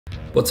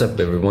What's up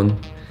everyone?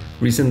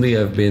 Recently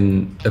I've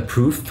been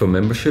approved for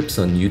memberships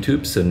on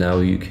YouTube, so now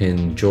you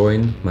can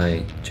join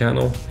my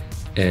channel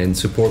and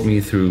support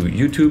me through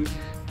YouTube.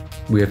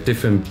 We have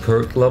different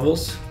perk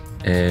levels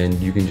and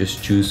you can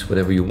just choose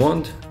whatever you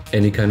want.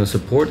 Any kind of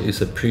support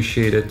is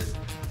appreciated.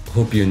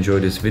 Hope you enjoy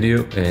this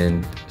video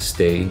and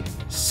stay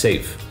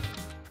safe.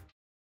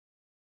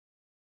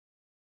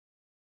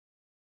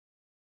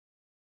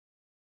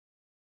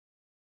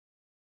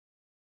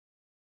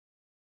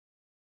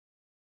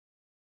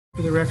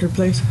 For the record,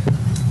 please.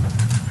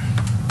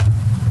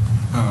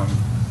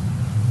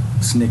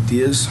 It's Nick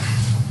Diaz.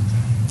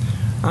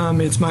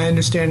 It's my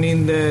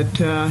understanding that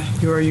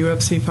you're a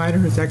UFC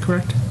fighter, is that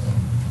correct?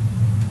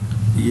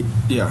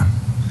 Yeah.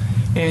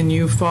 And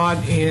you fought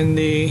in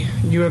the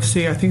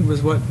UFC, I think it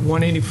was what,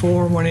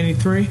 184,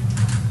 183?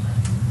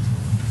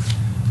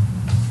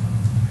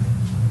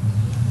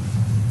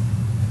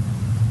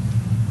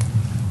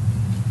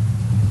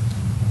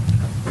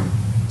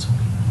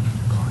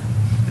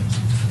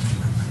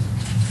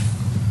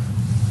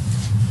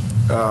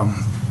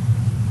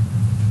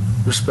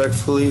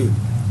 Respectfully,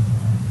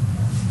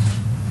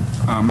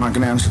 I'm not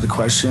going to answer the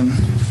question.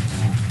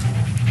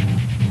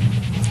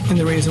 And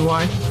the reason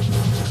why?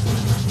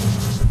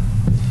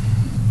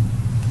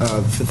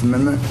 The Fifth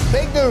Amendment.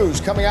 Big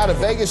news coming out of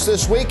Vegas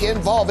this week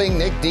involving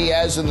Nick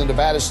Diaz and the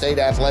Nevada State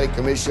Athletic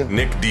Commission.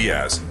 Nick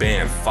Diaz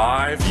banned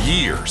 5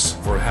 years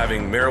for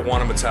having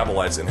marijuana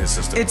metabolites in his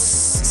system. It's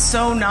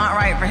so not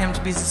right for him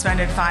to be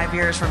suspended 5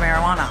 years for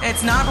marijuana.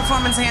 It's not a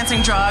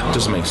performance-enhancing drug. It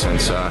doesn't make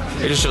sense.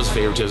 It just shows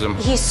favoritism.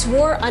 He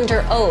swore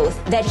under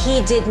oath that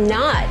he did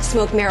not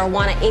smoke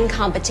marijuana in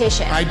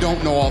competition. I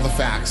don't know all the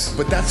facts,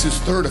 but that's his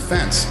third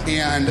offense.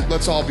 And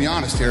let's all be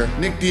honest here,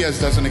 Nick Diaz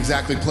doesn't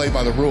exactly play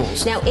by the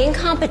rules. Now, in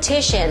competition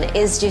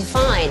is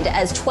defined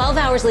as 12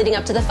 hours leading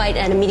up to the fight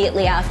and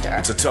immediately after.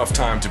 It's a tough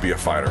time to be a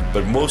fighter,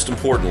 but most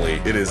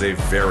importantly, it is a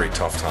very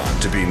tough time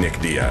to be Nick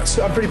Diaz.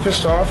 I'm pretty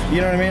pissed off,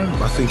 you know what I mean?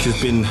 I think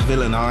he's been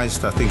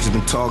villainized. I think he's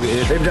been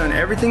targeted. They've done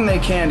everything they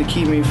can to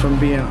keep me from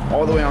being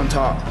all the way on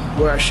top,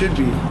 where I should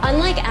be.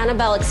 Unlike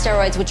anabolic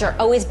steroids, which are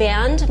always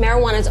banned,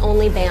 marijuana is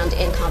only banned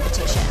in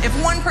competition. If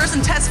one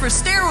person tests for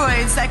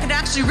steroids that could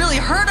actually really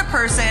hurt a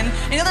person,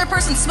 and the other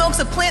person smokes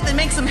a plant that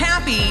makes them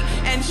happy,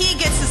 and he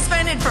gets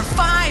suspended for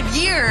 5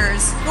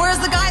 years, whereas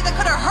the guy that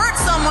could have hurt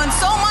someone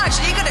so much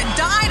he could have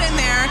died in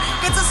there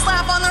gets a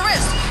slap on the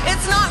wrist.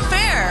 It's not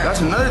fair.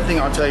 That's another thing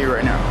I'll tell you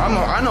right now.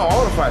 I know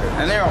all the fighters,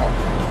 and they're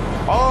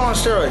all on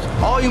steroids.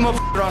 All you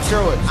motherfuckers are on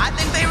steroids. I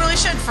think they really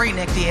should free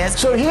Nick Diaz.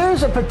 So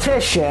here's a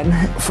petition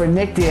for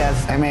Nick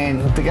Diaz. I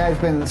mean, the guy's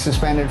been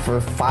suspended for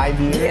 5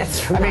 years.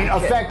 Yes, I mean,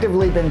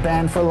 effectively been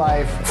banned for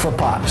life for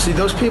pot. See,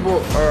 those people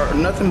are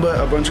nothing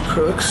but a bunch of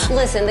crooks.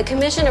 Listen, the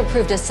commission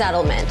approved a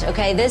settlement,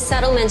 okay? This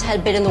settlement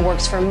had been in the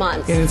works for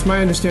months. And it's my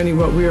understanding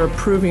what we are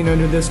approving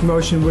under this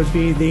motion would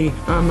be the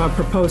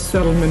proposed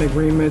settlement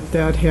agreement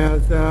that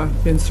has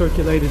been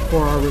circulated for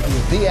our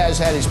review. Diaz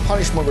had his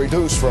punishment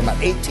reduced from an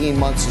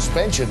 18-month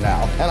suspension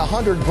now, and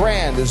 $100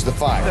 grand is the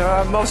fine.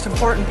 The most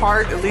important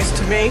part, at least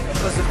to me,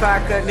 was the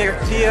fact that Nick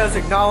Diaz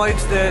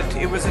acknowledged that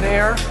it was an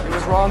error, it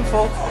was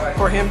wrongful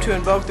for him to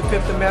invoke the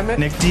Fifth Amendment.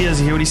 Nick Diaz,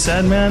 you hear what he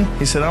said, man?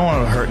 He said, I don't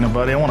want to hurt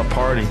nobody, I want to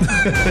party.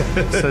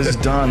 So he's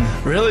done.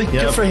 Really? Yep.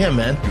 Good for him,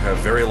 man. You have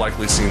very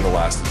likely seen the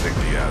last of Nick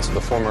Diaz.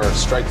 The former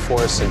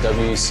Strikeforce and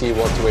WEC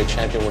welterweight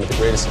champion, one of the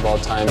greatest of all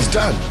time. He's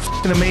done.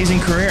 An amazing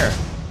career.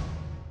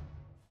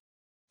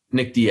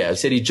 Nick Diaz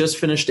said he just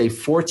finished a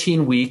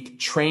 14-week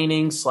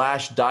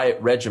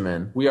training/diet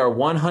regimen. We are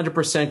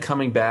 100%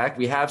 coming back.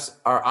 We have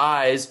our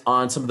eyes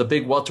on some of the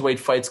big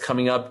welterweight fights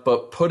coming up,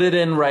 but put it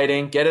in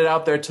writing, get it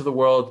out there to the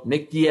world.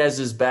 Nick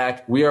Diaz is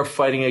back. We are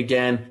fighting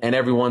again, and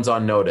everyone's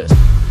on notice.